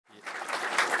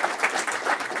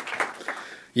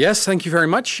Yes, thank you very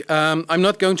much. I'm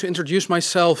not going to introduce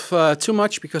myself too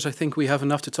much because I think we have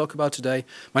enough to talk about today.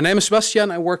 My name is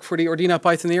Sebastiaan. I work for the Ordina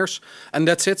Pythoneers, and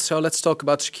that's it. So let's talk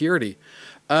about security.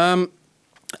 I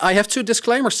have two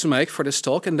disclaimers to make for this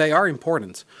talk, and they are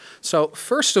important. So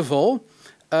first of all,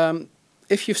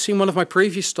 if you've seen one of my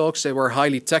previous talks, they were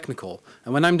highly technical.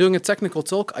 And when I'm doing a technical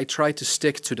talk, I try to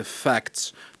stick to the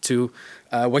facts, to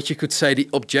what you could say the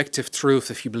objective truth,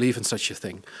 if you believe in such a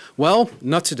thing. Well,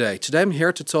 not today. Today I'm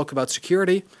here to talk about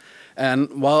security.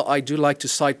 And while I do like to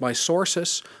cite my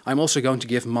sources, I'm also going to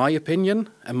give my opinion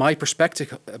and my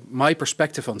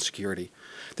perspective on security.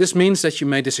 This means that you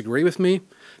may disagree with me.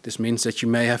 This means that you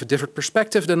may have a different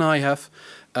perspective than I have.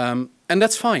 And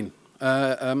that's fine.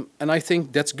 And I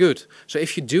think that's good. So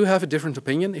if you do have a different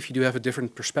opinion, if you do have a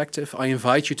different perspective, I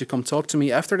invite you to come talk to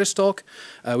me after this talk.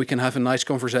 We can have a nice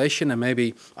conversation and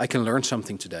maybe I can learn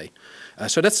something today.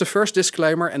 So that's the first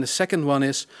disclaimer. And the second one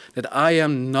is that I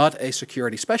am not a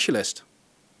security specialist.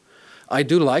 I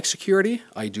do like security.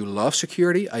 I do love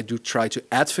security. I do try to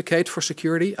advocate for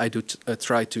security. I do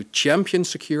try to champion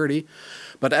security.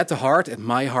 But at the heart, at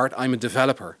my heart, I'm a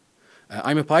developer.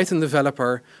 I'm a Python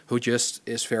developer who just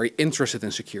is very interested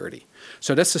in security.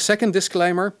 So that's the second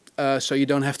disclaimer, so you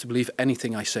don't have to believe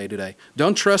anything I say today.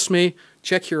 Don't trust me,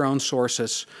 check your own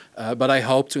sources, but I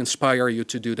hope to inspire you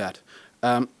to do that.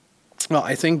 Well,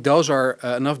 I think those are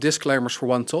enough disclaimers for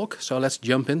one talk, so let's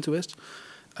jump into it.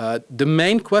 The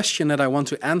main question that I want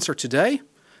to answer today,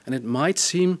 and it might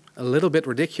seem a little bit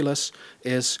ridiculous,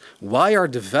 is why are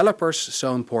developers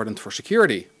so important for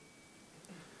security?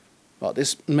 Well,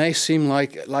 this may seem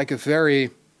like a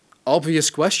very obvious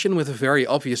question with a very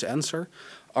obvious answer.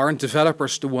 Aren't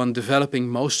developers the one developing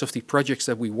most of the projects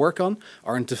that we work on?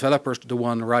 Aren't developers the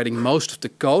one writing most of the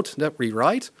code that we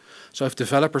write? So if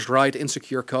developers write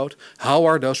insecure code, how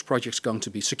are those projects going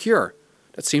to be secure?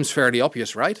 That seems fairly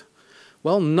obvious, right?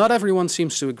 Well, not everyone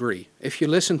seems to agree. If you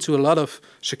listen to a lot of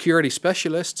security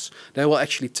specialists, they will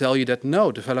actually tell you that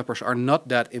no, developers are not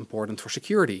that important for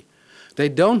security. They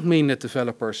don't mean that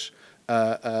developers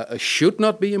should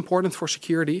not be important for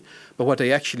security, but what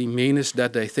they actually mean is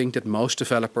that they think that most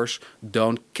developers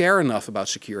don't care enough about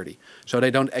security. So they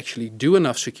don't actually do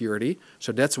enough security,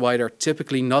 so that's why they're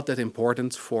typically not that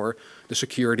important for the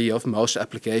security of most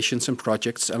applications and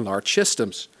projects and large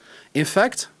systems. In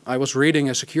fact, I was reading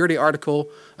a security article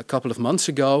a couple of months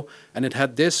ago, and it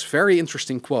had this very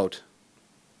interesting quote.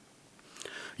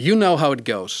 You know how it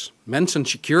goes. Mention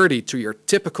security to your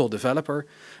typical developer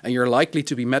and you're likely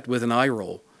to be met with an eye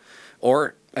roll,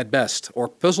 or at best, or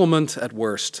puzzlement at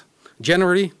worst.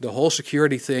 Generally, the whole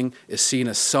security thing is seen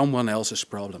as someone else's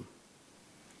problem.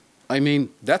 I mean,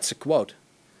 that's a quote.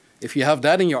 If you have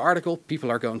that in your article, people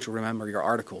are going to remember your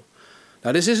article.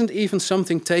 Now, this isn't even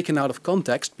something taken out of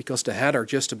context because the header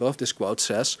just above this quote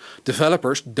says,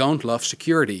 developers don't love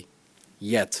security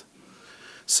yet.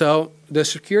 So the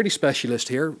security specialist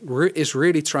here is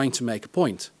really trying to make a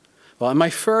point. Well, and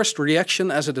my first reaction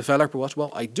as a developer was,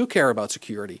 well, I do care about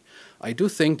security. I do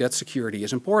think that security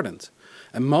is important.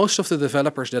 And most of the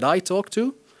developers that I talk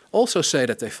to also say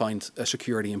that they find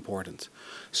security important.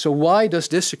 So why does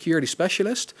this security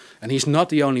specialist, and he's not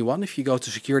the only one, if you go to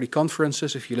security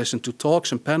conferences, if you listen to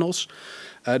talks and panels,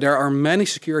 there are many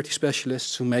security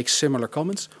specialists who make similar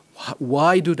comments.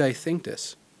 Why do they think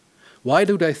this? Why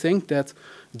do they think that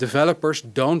developers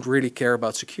don't really care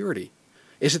about security?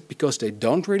 Is it because they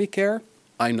don't really care?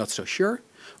 I'm not so sure.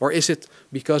 Or is it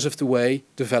because of the way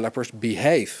developers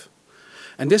behave?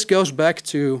 And this goes back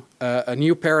to a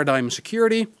new paradigm in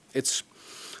security. It's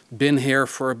been here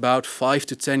for about 5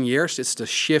 to 10 years. It's the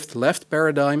shift left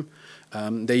paradigm.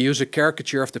 They use a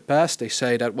caricature of the past. They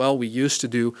say that, well, we used to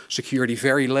do security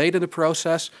very late in the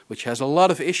process, which has a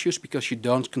lot of issues because you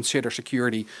don't consider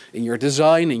security in your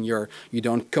design, you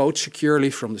don't code securely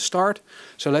from the start.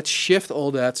 So let's shift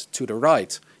all that to the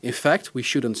right. In fact, we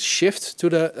shouldn't shift to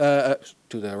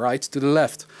the right, to the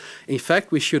left. In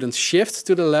fact, we shouldn't shift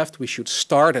to the left, we should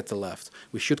start at the left.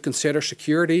 We should consider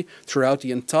security throughout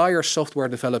the entire software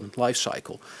development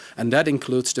lifecycle, and that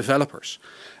includes developers.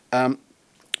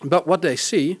 But what they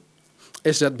see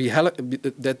is that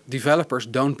developers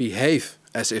don't behave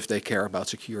as if they care about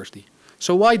security.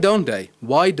 So why don't they?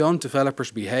 Why don't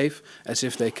developers behave as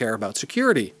if they care about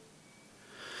security?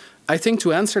 I think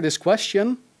to answer this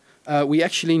question, we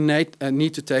actually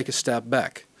need to take a step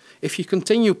back. If you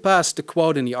continue past the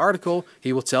quote in the article,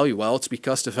 he will tell you, well, it's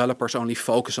because developers only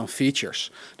focus on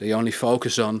features. They only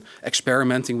focus on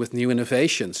experimenting with new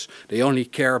innovations. They only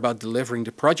care about delivering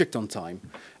the project on time.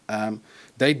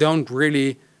 They don't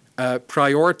really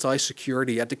prioritize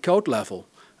security at the code level.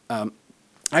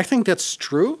 I think that's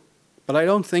true, But I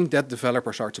don't think that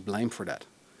developers are to blame for that.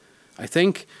 I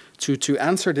think to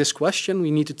answer this question,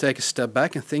 we need to take a step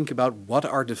back and think about what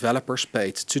are developers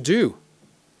paid to do.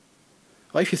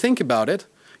 Well, if you think about it,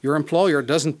 your employer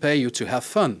doesn't pay you to have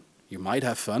fun. You might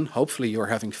have fun. Hopefully you're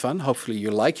having fun. Hopefully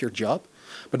you like your job.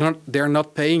 But they're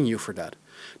not paying you for that.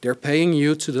 They're paying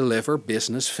you to deliver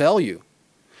business value.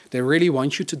 They really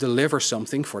want you to deliver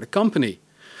something for the company.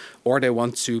 Or they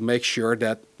want to make sure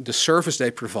that the service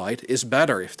they provide is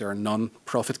better. If they're a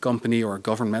non-profit company or a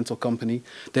governmental company,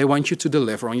 they want you to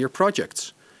deliver on your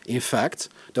projects. In fact,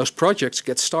 those projects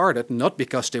get started not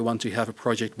because they want to have a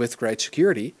project with great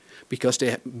security,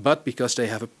 but because they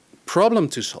have a problem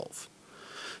to solve.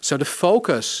 So the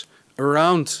focus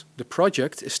around the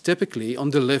project is typically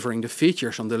on delivering the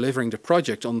features, on delivering the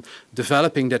project, on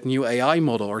developing that new AI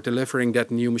model or delivering that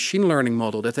new machine learning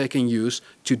model that they can use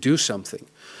to do something.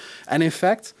 And in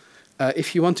fact,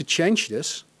 if you want to change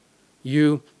this,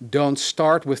 you don't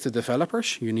start with the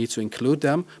developers. You need to include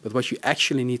them. But what you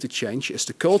actually need to change is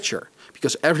the culture.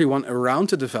 Because everyone around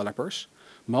the developers,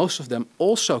 most of them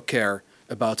also care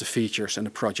about the features and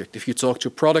the project. If you talk to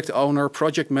product owner,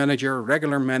 project manager,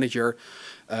 regular manager,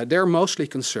 they're mostly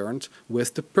concerned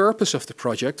with the purpose of the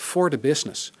project for the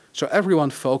business. So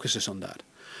everyone focuses on that.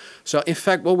 So in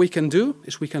fact, what we can do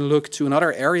is we can look to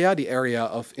another area, the area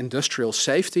of industrial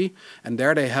safety, and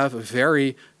there they have a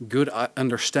very good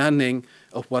understanding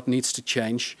of what needs to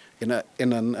change in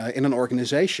an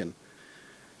organization.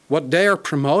 What they are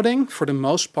promoting, for the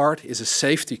most part, is a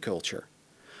safety culture.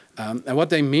 And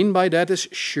what they mean by that is,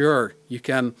 sure, you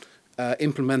can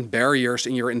implement barriers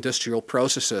in your industrial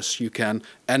processes. You can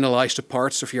analyze the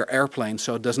parts of your airplane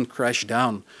so it doesn't crash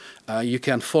down. You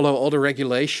can follow all the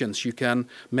regulations. You can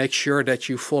make sure that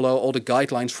you follow all the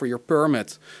guidelines for your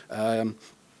permit.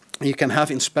 You can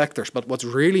have inspectors. But what's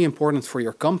really important for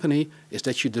your company is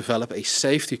that you develop a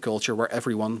safety culture where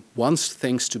everyone wants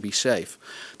things to be safe.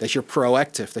 That you're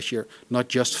proactive, that you're not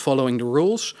just following the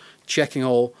rules, checking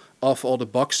off all the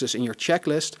boxes in your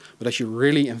checklist, but that you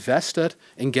really invested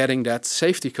in getting that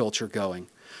safety culture going.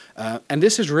 And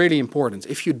this is really important.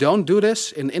 If you don't do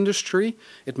this in industry,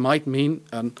 it might mean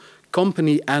a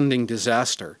company-ending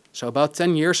disaster. So about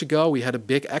 10 years ago, we had a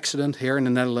big accident here in the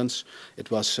Netherlands. It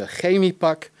was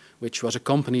Chemiepak, which was a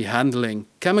company handling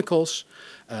chemicals.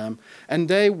 And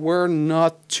they were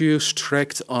not too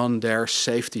strict on their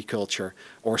safety culture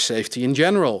or safety in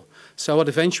general. So what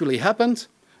eventually happened,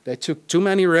 they took too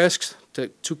many risks,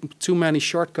 took too many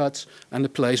shortcuts, and the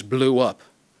place blew up.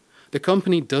 The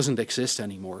company doesn't exist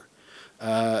anymore.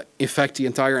 In fact, the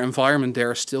entire environment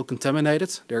there is still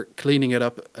contaminated. They're cleaning it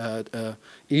up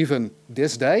even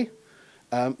this day.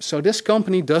 So this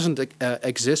company doesn't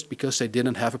exist because they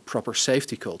didn't have a proper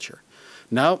safety culture.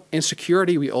 Now, in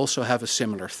security, we also have a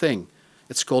similar thing.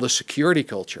 It's called a security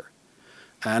culture.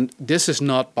 And this is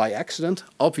not by accident.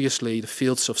 Obviously, the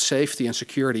fields of safety and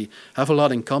security have a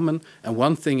lot in common. And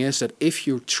one thing is that if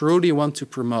you truly want to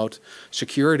promote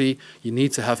security, you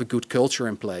need to have a good culture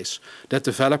in place. That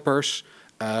developers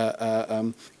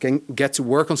can get to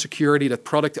work on security, that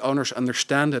product owners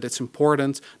understand that it's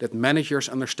important, that managers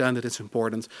understand that it's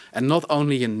important. And not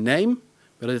only in name,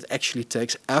 but it actually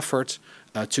takes effort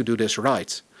to do this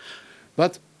right.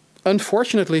 But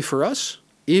unfortunately for us,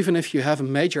 even if you have a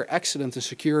major accident in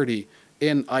security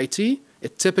in IT,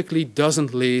 it typically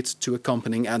doesn't lead to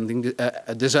accompanying ending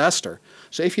a disaster.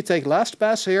 So if you take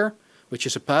LastPass here, which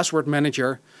is a password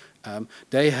manager,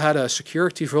 they had a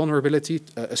security vulnerability,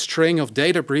 a string of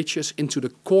data breaches into the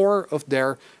core of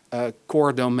their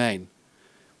core domain.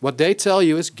 What they tell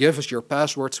you is, give us your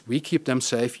passwords, we keep them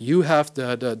safe, you have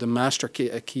the master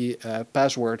key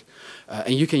password,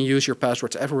 and you can use your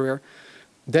passwords everywhere.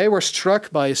 They were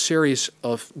struck by a series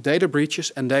of data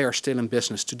breaches and they are still in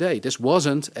business today. This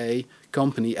wasn't a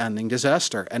company-ending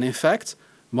disaster. And in fact,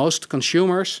 most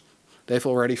consumers, they've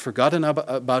already forgotten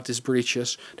about these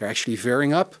breaches. They're actually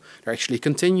veering up. They're actually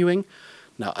continuing.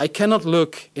 Now, I cannot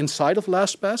look inside of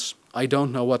LastPass. I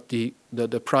don't know what the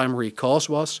primary cause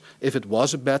was, if it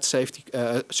was a bad safety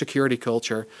security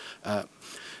culture.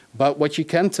 But what you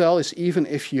can tell is even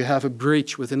if you have a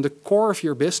breach within the core of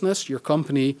your business, your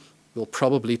company will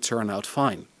probably turn out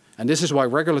fine. And this is why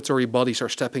regulatory bodies are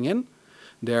stepping in.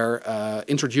 They're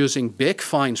introducing big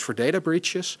fines for data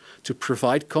breaches to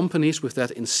provide companies with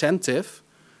that incentive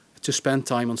to spend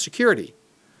time on security.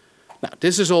 Now,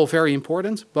 this is all very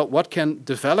important, but what can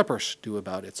developers do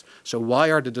about it? So why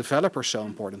are the developers so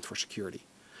important for security?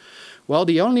 Well,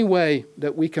 the only way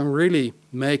that we can really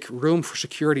make room for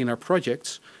security in our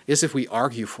projects is if we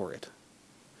argue for it.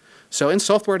 So in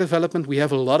software development, we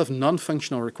have a lot of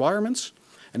non-functional requirements,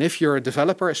 And if you're a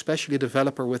developer, especially a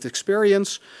developer with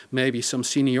experience, maybe some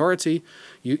seniority,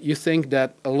 you think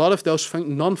that a lot of those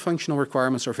non-functional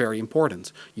requirements are very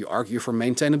important. You argue for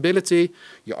maintainability,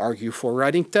 you argue for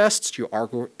writing tests, you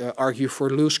argue for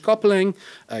loose coupling,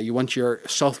 you want your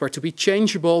software to be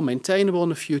changeable, maintainable in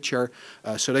the future,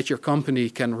 so that your company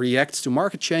can react to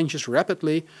market changes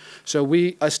rapidly. So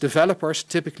we, as developers,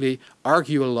 typically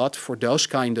argue a lot for those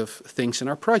kind of things in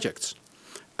our projects.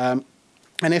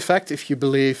 And in fact, if you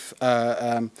believe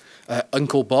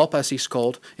Uncle Bob, as he's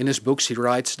called, in his books he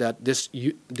writes that this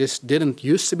didn't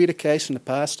used to be the case in the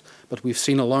past, but we've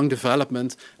seen a long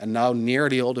development, and now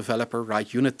nearly all developers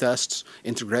write unit tests,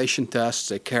 integration tests,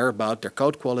 they care about their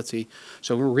code quality,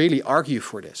 so we really argue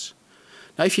for this.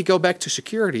 Now if you go back to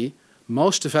security,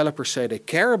 most developers say they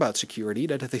care about security,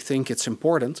 that they think it's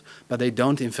important, but they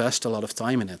don't invest a lot of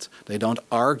time in it. They don't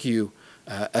argue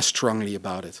as strongly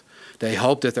about it. They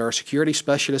hope that there are security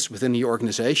specialists within the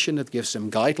organization that gives them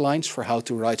guidelines for how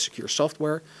to write secure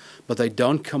software, but they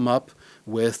don't come up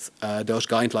with those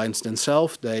guidelines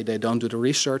themselves. They don't do the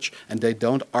research, and they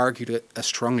don't argue as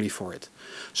strongly for it.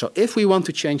 So if we want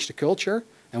to change the culture,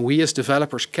 and we as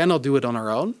developers cannot do it on our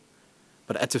own,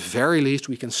 but at the very least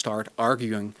we can start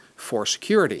arguing for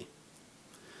security.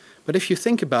 But if you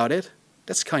think about it,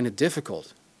 that's kind of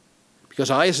difficult. Because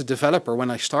I, as a developer,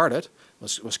 when I started,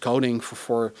 was coding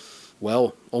for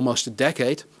well, almost a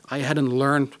decade, I hadn't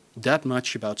learned that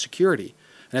much about security.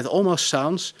 And it almost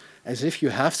sounds as if you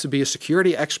have to be a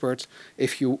security expert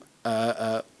if you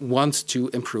want to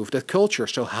improve that culture.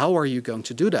 So how are you going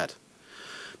to do that?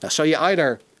 Now, so you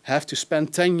either have to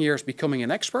spend 10 years becoming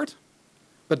an expert,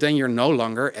 but then you're no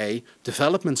longer a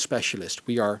development specialist.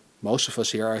 We are, most of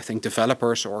us here, I think,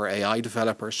 developers or AI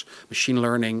developers, machine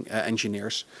learning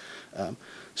engineers.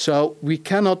 So we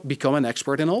cannot become an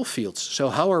expert in all fields. So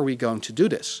how are we going to do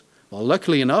this? Well,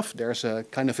 luckily enough, there's a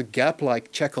kind of a gap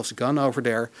like Chekhov's gun over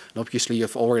there. And obviously,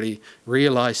 you've already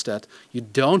realized that you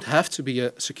don't have to be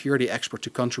a security expert to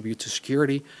contribute to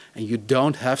security, and you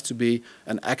don't have to be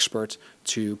an expert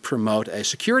to promote a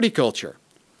security culture.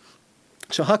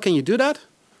 So how can you do that?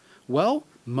 Well,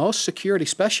 most security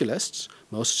specialists,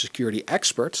 most security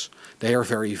experts, they are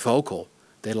very vocal.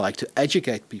 They like to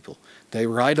educate people. They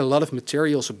write a lot of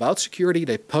materials about security.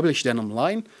 They publish them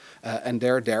online, and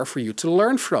they're there for you to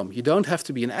learn from. You don't have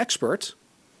to be an expert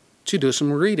to do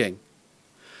some reading.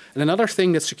 And another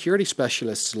thing that security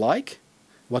specialists like,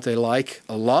 what they like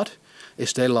a lot,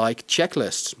 is they like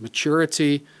checklists,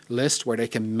 maturity lists where they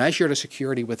can measure the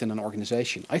security within an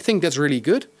organization. I think that's really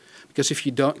good, because if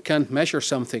you can't measure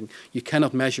something, you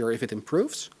cannot measure if it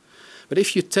improves. But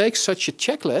if you take such a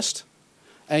checklist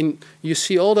and you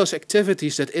see all those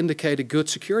activities that indicate a good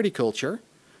security culture,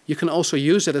 you can also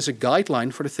use it as a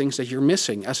guideline for the things that you're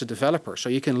missing as a developer. So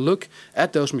you can look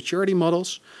at those maturity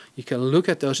models, you can look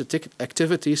at those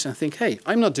activities and think, hey,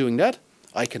 I'm not doing that,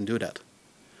 I can do that.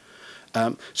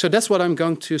 So that's what I'm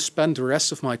going to spend the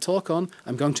rest of my talk on.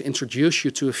 I'm going to introduce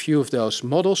you to a few of those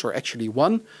models, or actually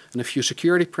one, and a few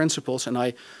security principles, and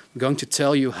I'm going to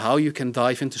tell you how you can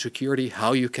dive into security,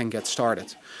 how you can get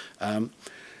started.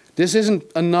 This isn't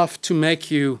enough to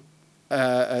make you,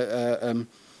 how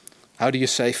do you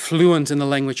say, fluent in the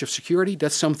language of security.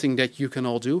 That's something that you can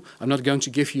all do. I'm not going to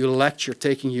give you a lecture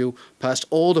taking you past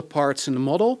all the parts in the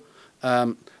model.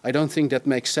 I don't think that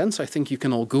makes sense. I think you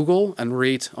can all Google and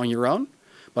read on your own.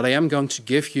 But I am going to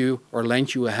give you or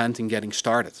lend you a hand in getting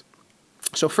started.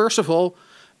 So first of all,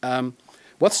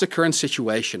 what's the current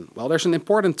situation? Well, there's an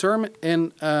important term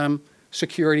in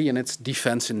security, and it's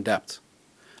defense in depth.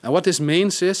 And what this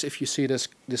means is, if you see this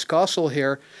castle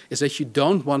here, is that you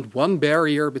don't want one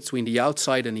barrier between the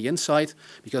outside and the inside,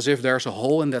 because if there's a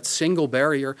hole in that single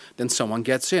barrier, then someone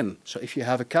gets in. So if you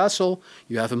have a castle,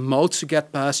 you have a moat to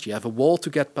get past, you have a wall to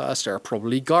get past, there are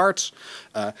probably guards.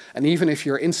 And even if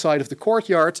you're inside of the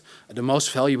courtyard, the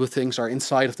most valuable things are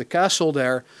inside of the castle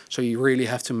there, so you really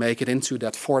have to make it into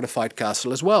that fortified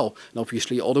castle as well. And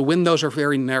obviously all the windows are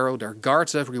very narrow, there are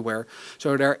guards everywhere,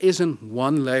 so there isn't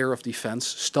one layer of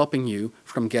defense stopping you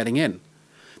from getting in.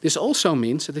 This also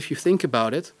means that if you think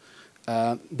about it,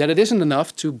 that it isn't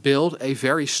enough to build a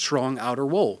very strong outer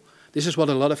wall. This is what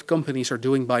a lot of companies are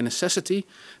doing by necessity.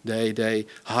 They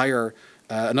hire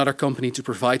another company to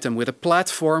provide them with a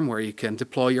platform where you can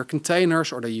deploy your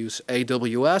containers, or they use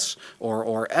AWS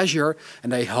or Azure,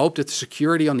 and they hope that the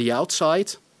security on the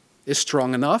outside is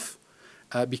strong enough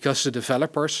because the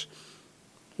developers,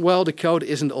 well, the code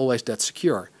isn't always that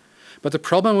secure. But the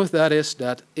problem with that is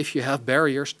that if you have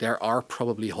barriers, there are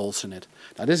probably holes in it.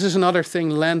 Now, this is another thing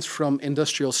lent from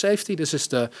industrial safety. This is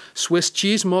the Swiss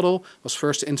cheese model, was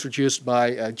first introduced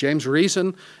by James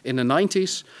Reason in the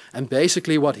 90s. And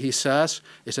basically what he says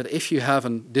is that if you have a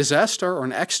disaster or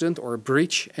an accident or a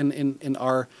breach in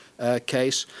our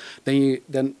case,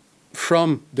 then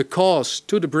from the cause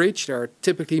to the breach, there are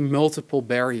typically multiple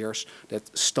barriers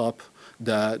that stop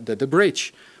the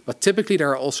breach. But typically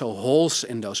there are also holes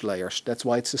in those layers. That's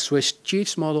why it's the Swiss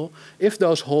cheese model. If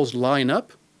those holes line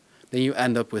up, then you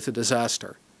end up with a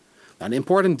disaster. Now, an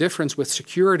important difference with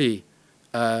security,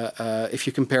 if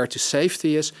you compare it to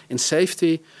safety, is in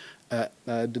safety,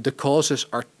 the causes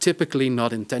are typically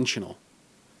not intentional.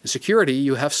 In security,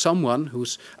 you have someone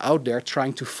who's out there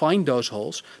trying to find those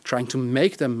holes, trying to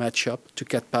make them match up to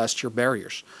get past your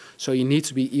barriers. So you need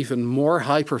to be even more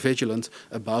hyper-vigilant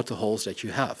about the holes that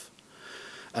you have.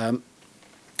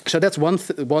 So that's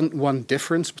one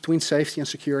difference between safety and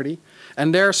security.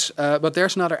 And but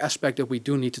there's another aspect that we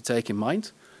do need to take in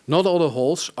mind. Not all the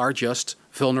holes are just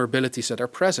vulnerabilities that are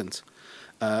present.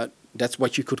 That's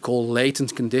what you could call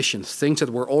latent conditions, things that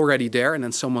were already there and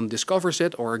then someone discovers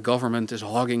it, or a government is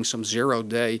hogging some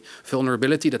zero-day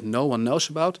vulnerability that no one knows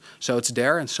about. So it's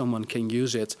there and someone can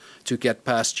use it to get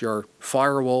past your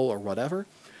firewall or whatever.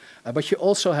 But you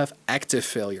also have active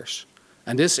failures.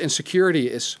 And this in security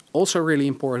is also really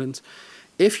important.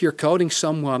 If you're coding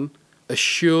someone,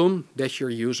 assume that your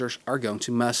users are going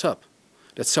to mess up.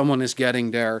 That someone is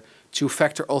getting their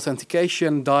two-factor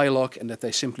authentication dialog and that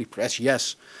they simply press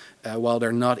yes while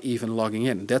they're not even logging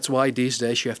in. That's why these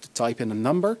days you have to type in a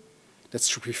number. That's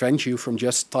to prevent you from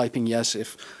just typing yes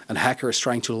if a hacker is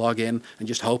trying to log in and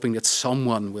just hoping that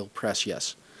someone will press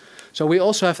yes. So we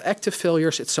also have active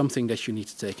failures. It's something that you need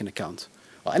to take into account.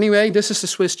 Well, anyway, this is the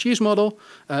Swiss cheese model.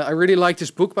 I really like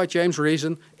this book by James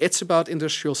Reason. It's about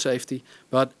industrial safety,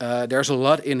 but there's a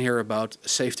lot in here about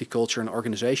safety culture and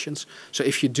organizations. So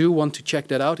if you do want to check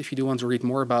that out, if you do want to read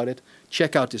more about it,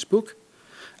 check out this book.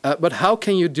 But how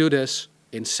can you do this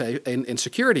in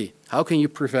security? How can you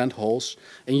prevent holes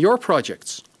in your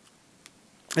projects?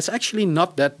 It's actually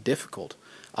not that difficult.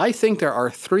 I think there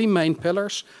are three main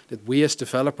pillars that we as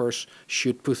developers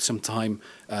should put some time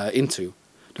into.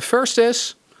 The first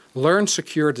is learn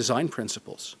secure design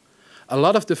principles. A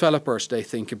lot of developers, they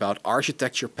think about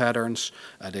architecture patterns,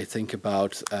 they think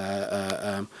about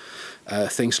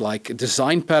things like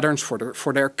design patterns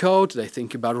for their code, they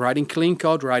think about writing clean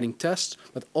code, writing tests,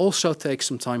 but also take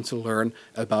some time to learn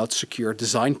about secure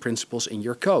design principles in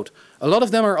your code. A lot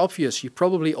of them are obvious, you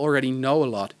probably already know a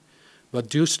lot, but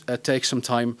do take some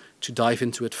time to dive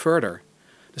into it further.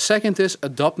 The second is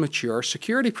adopt mature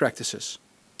security practices.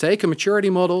 Take a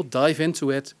maturity model, dive into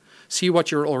it, see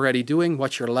what you're already doing,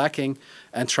 what you're lacking,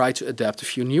 and try to adapt a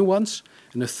few new ones.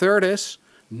 And the third is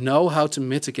know how to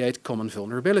mitigate common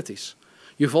vulnerabilities.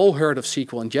 You've all heard of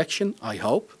SQL injection, I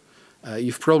hope.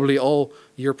 You're probably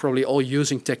all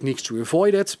using techniques to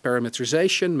avoid it,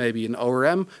 parameterization, maybe an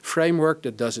ORM framework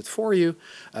that does it for you.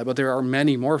 But there are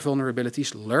many more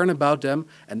vulnerabilities. Learn about them,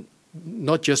 and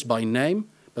not just by name,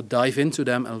 but dive into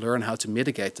them and learn how to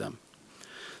mitigate them.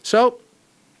 So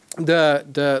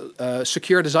the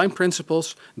secure design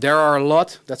principles, there are a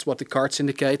lot. That's what the cards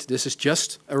indicate. This is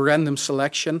just a random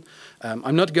selection.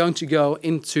 I'm not going to go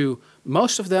into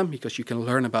most of them because you can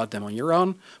learn about them on your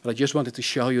own, but I just wanted to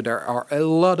show you there are a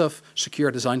lot of secure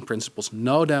design principles.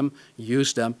 Know them,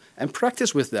 use them, and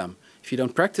practice with them. If you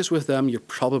don't practice with them, you're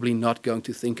probably not going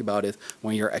to think about it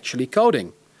when you're actually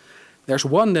coding. There's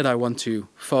one that I want to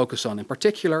focus on in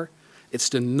particular. It's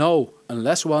the know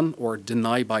unless one, or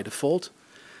deny by default.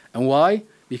 And why?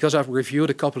 Because I've reviewed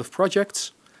a couple of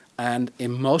projects, and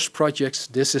in most projects,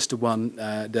 this is the one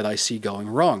that I see going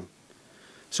wrong.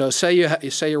 So say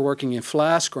you're working in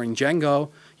Flask or in Django,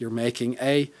 you're making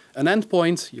an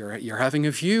endpoint, you're having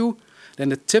a view, then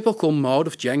the typical mode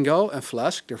of Django and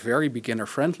Flask, they're very beginner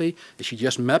friendly, is you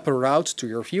just map a route to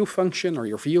your view function or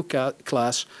your view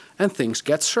class, and things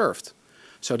get served.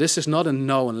 So this is not a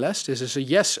no unless, this is a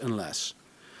yes unless.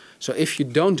 So if you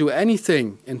don't do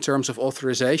anything in terms of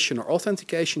authorization or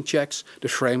authentication checks, the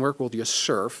framework will just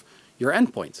serve your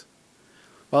endpoint.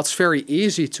 Well, it's very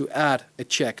easy to add a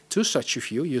check to such a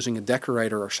view using a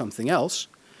decorator or something else.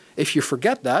 If you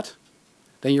forget that,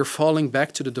 then you're falling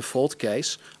back to the default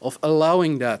case of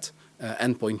allowing that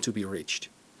endpoint to be reached.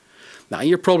 Now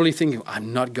you're probably thinking,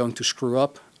 I'm not going to screw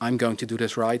up, I'm going to do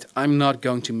this right, I'm not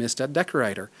going to miss that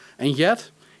decorator. And yet,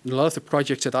 in a lot of the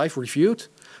projects that I've reviewed,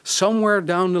 somewhere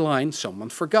down the line, someone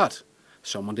forgot.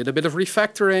 someone did a bit of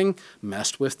refactoring,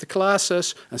 messed with the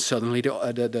classes, and suddenly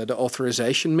the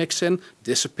authorization mix-in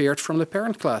disappeared from the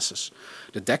parent classes.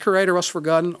 The decorator was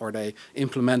forgotten, or they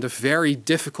implement a very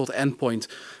difficult endpoint,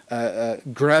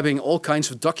 grabbing all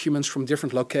kinds of documents from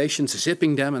different locations,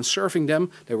 zipping them and serving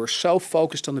them. They were so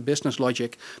focused on the business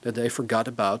logic that they forgot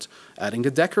about adding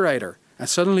the decorator. And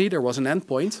suddenly there was an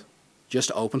endpoint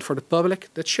just opened for the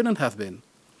public that shouldn't have been.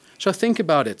 So think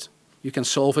about it. You can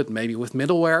solve it maybe with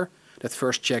middleware that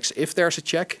first checks if there's a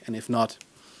check, and if not,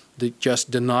 just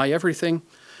deny everything.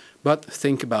 But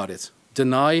think about it.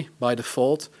 Deny by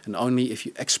default, and only if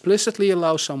you explicitly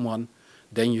allow someone,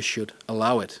 then you should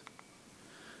allow it.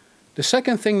 The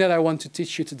second thing that I want to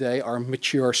teach you today are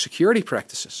mature security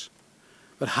practices.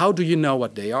 But how do you know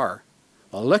what they are?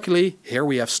 Well, luckily, here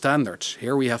we have standards.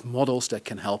 Here we have models that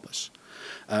can help us.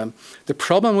 The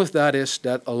problem with that is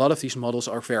that a lot of these models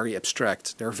are very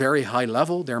abstract. They're very high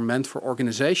level. They're meant for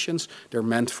organizations. They're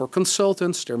meant for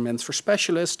consultants. They're meant for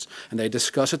specialists. And they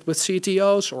discuss it with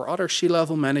CTOs or other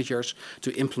C-level managers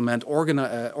to implement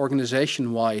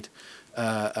organization-wide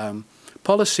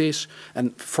policies.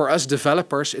 And for us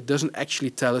developers, it doesn't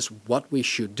actually tell us what we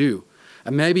should do.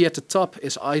 And maybe at the top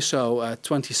is ISO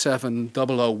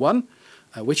 27001.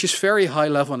 Which is very high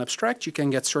level and abstract. You can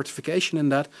get certification in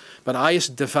that. But I, as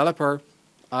a developer,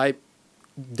 I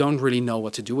don't really know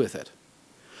what to do with it.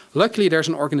 Luckily, there's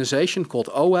an organization called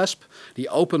OWASP, the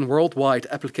Open Worldwide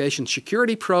Application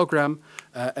Security Program,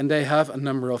 and they have a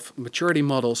number of maturity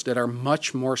models that are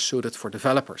much more suited for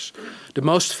developers. The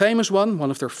most famous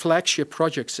one of their flagship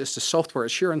projects, is the Software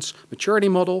Assurance Maturity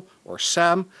Model, or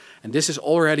SAM, and this is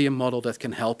already a model that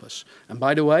can help us. And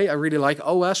by the way, I really like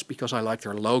OWASP because I like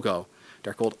their logo.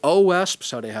 They're called OWASP,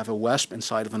 so they have a WASP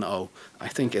inside of an O. I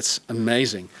think it's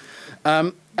amazing.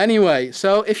 Anyway,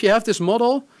 so if you have this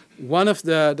model, one of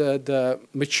the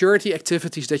maturity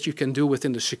activities that you can do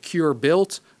within the secure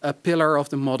build pillar of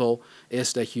the model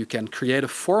is that you can create a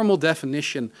formal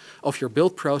definition of your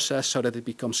build process so that it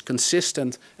becomes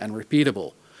consistent and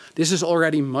repeatable. This is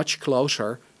already much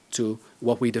closer to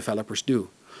what we developers do.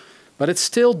 But it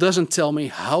still doesn't tell me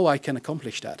how I can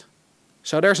accomplish that.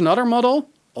 So there's another model,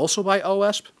 also by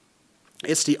OWASP.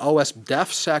 It's the OWASP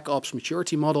DevSecOps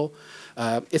Maturity Model.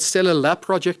 It's still a lab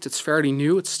project. It's fairly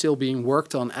new. It's still being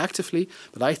worked on actively.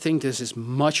 But I think this is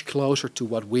much closer to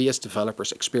what we as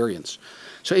developers experience.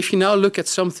 So if you now look at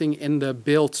something in the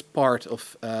build part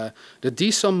of the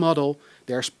DSOM model,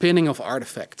 there's pinning of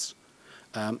artifacts.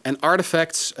 And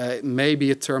artifacts may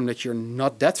be a term that you're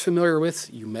not that familiar with.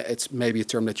 It's maybe a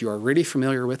term that you are really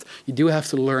familiar with. You do have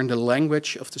to learn the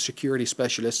language of the security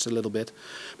specialists a little bit.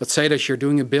 But say that you're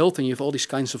doing a build and you have all these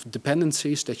kinds of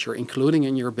dependencies that you're including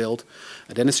in your build,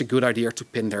 then it's a good idea to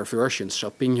pin their versions, so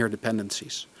pin your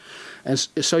dependencies. And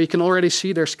so you can already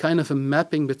see there's kind of a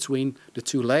mapping between the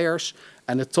two layers,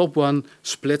 and the top one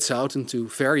splits out into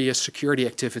various security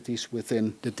activities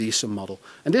within the DSOM model.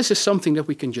 And this is something that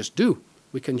we can just do.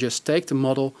 We can just take the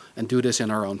model and do this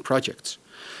in our own projects.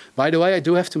 By the way, I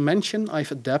do have to mention, I've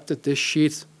adapted this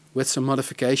sheet with some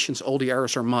modifications. All the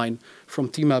errors are mine, from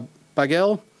Tima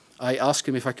Pagel. I asked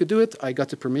him if I could do it. I got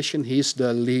the permission. He's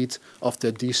the lead of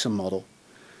the DSOM model.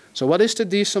 So what is the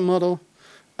DSOM model?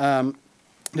 The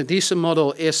DSOM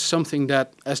model is something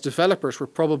that, as developers, we're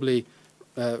probably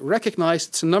recognize.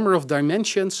 It's a number of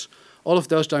dimensions. All of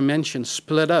those dimensions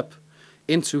split up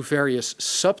into various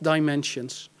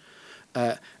sub-dimensions.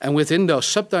 And within those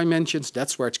sub-dimensions,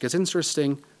 that's where it gets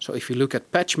interesting. So if you look at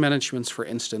patch management, for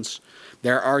instance,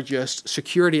 there are just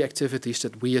security activities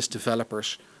that we as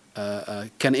developers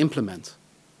can implement.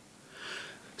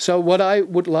 So what I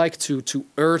would like to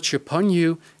urge upon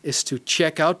you is to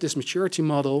check out this maturity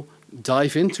model,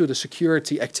 dive into the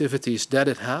security activities that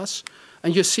it has,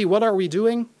 and just see what are we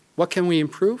doing, what can we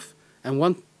improve, and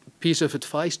one piece of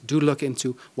advice, do look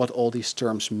into what all these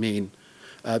terms mean.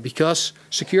 Because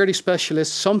security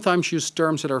specialists sometimes use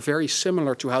terms that are very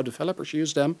similar to how developers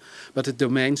use them, but the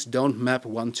domains don't map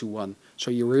one-to-one.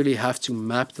 So you really have to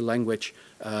map the language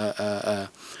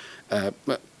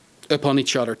upon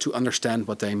each other to understand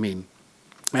what they mean.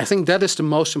 I think that is the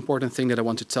most important thing that I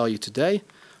want to tell you today.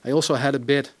 I also had a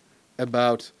bit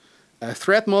about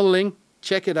threat modeling.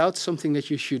 Check it out, something that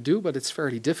you should do, but it's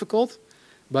fairly difficult,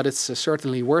 but it's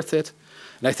certainly worth it.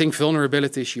 And I think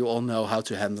vulnerabilities, you all know how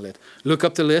to handle it. Look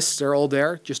up the lists, they're all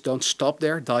there. Just don't stop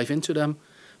there, dive into them.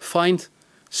 Find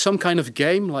some kind of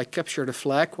game like Capture the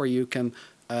Flag where you can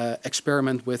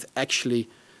experiment with actually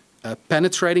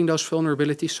penetrating those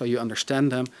vulnerabilities so you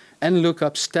understand them. And look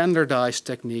up standardized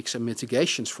techniques and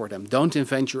mitigations for them. Don't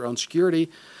invent your own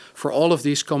security. For all of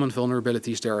these common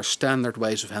vulnerabilities, there are standard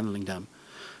ways of handling them.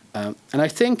 And I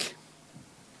think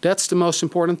That's the most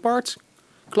important part.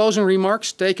 Closing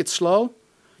remarks, take it slow.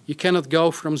 You cannot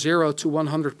go from 0 to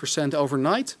 100%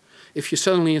 overnight. If you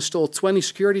suddenly install 20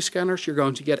 security scanners, you're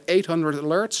going to get 800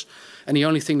 alerts. And the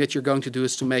only thing that you're going to do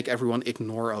is to make everyone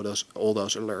ignore all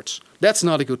those alerts. That's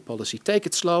not a good policy. Take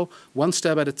it slow, one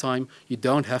step at a time. You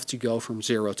don't have to go from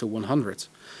 0 to 100.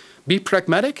 Be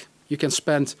pragmatic. You can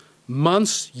spend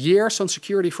months, years on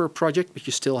security for a project, but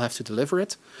you still have to deliver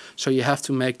it. So you have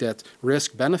to make that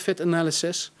risk-benefit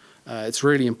analysis. It's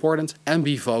really important. And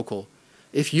be vocal.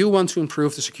 If you want to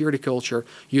improve the security culture,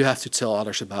 you have to tell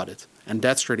others about it. And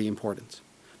that's really important.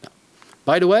 Now,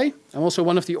 by the way, I'm also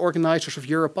one of the organizers of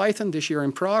EuroPython this year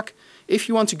in Prague. If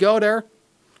you want to go there,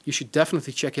 you should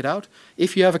definitely check it out.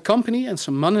 If you have a company and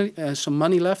some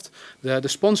money left, the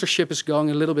sponsorship is going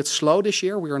a little bit slow this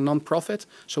year. We are a non-profit,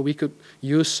 so we could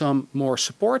use some more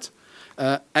support.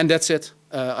 And that's it.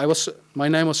 My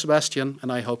name was Sebastian, and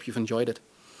I hope you've enjoyed it.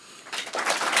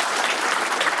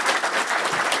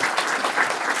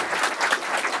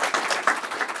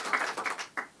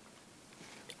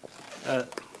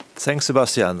 Thanks,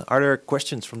 Sebastiaan. Are there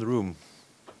questions from the room?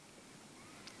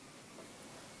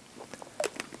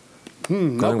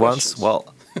 Going once?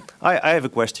 Well, I have a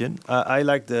question. I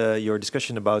liked your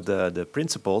discussion about the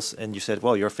principles, and you said,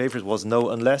 well, your favorite was no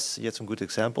unless. You had some good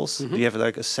examples. Do you have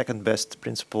like a second best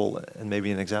principle and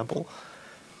maybe an example?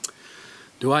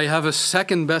 Do I have a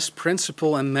second best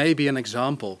principle and maybe an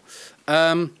example?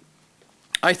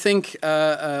 I think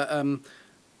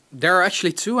there are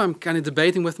actually two. I'm kind of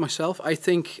debating with myself. I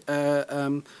think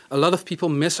a lot of people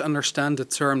misunderstand the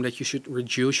term that you should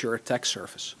reduce your attack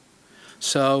surface.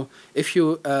 So if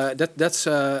you, that's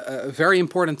a very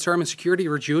important term in security,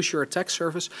 reduce your attack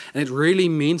surface. And it really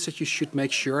means that you should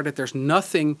make sure that there's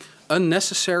nothing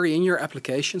unnecessary in your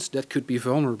applications that could be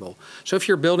vulnerable. So if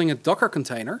you're building a Docker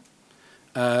container,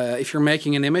 if you're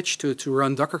making an image to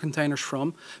run Docker containers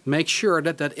from, make sure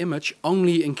that that image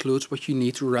only includes what you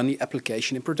need to run the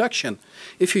application in production.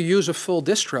 If you use a full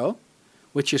distro,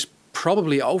 which is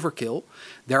probably overkill,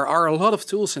 there are a lot of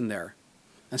tools in there.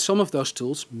 And some of those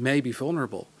tools may be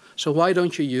vulnerable. So why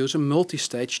don't you use a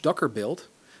multi-stage Docker build,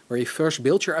 where you first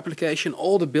build your application,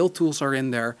 all the build tools are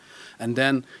in there, and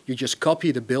then you just copy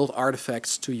the build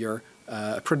artifacts to your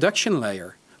production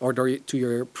layer, or to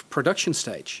your production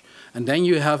stage. And then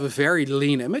you have a very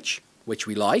lean image, which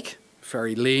we like,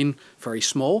 very lean, very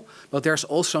small, but there's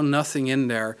also nothing in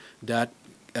there that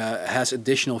has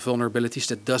additional vulnerabilities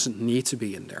that doesn't need to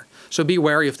be in there. So be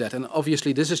wary of that. And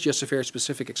obviously this is just a very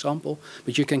specific example,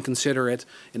 but you can consider it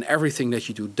in everything that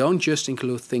you do. Don't just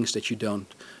include things that you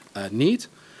don't need.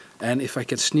 And if I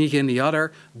can sneak in the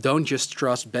other, don't just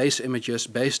trust base images,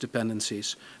 base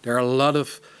dependencies. There are a lot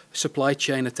of supply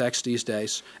chain attacks these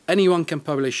days. Anyone can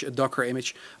publish a Docker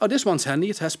image. Oh, this one's handy.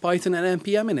 It has Python and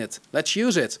NPM in it. Let's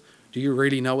use it. Do you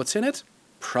really know what's in it?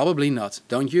 Probably not.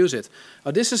 Don't use it.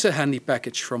 Oh, this is a handy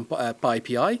package from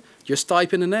PyPI. Just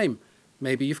type in the name.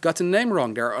 Maybe you've got the name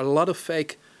wrong. There are a lot of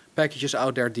fake packages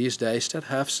out there these days that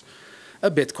have a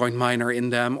Bitcoin miner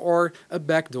in them, or a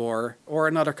backdoor, or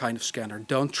another kind of scanner.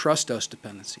 Don't trust those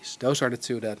dependencies. Those are the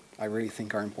two that I really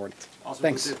think are important. Awesome.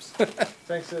 Thanks.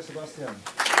 Thanks,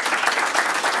 Sebastiaan.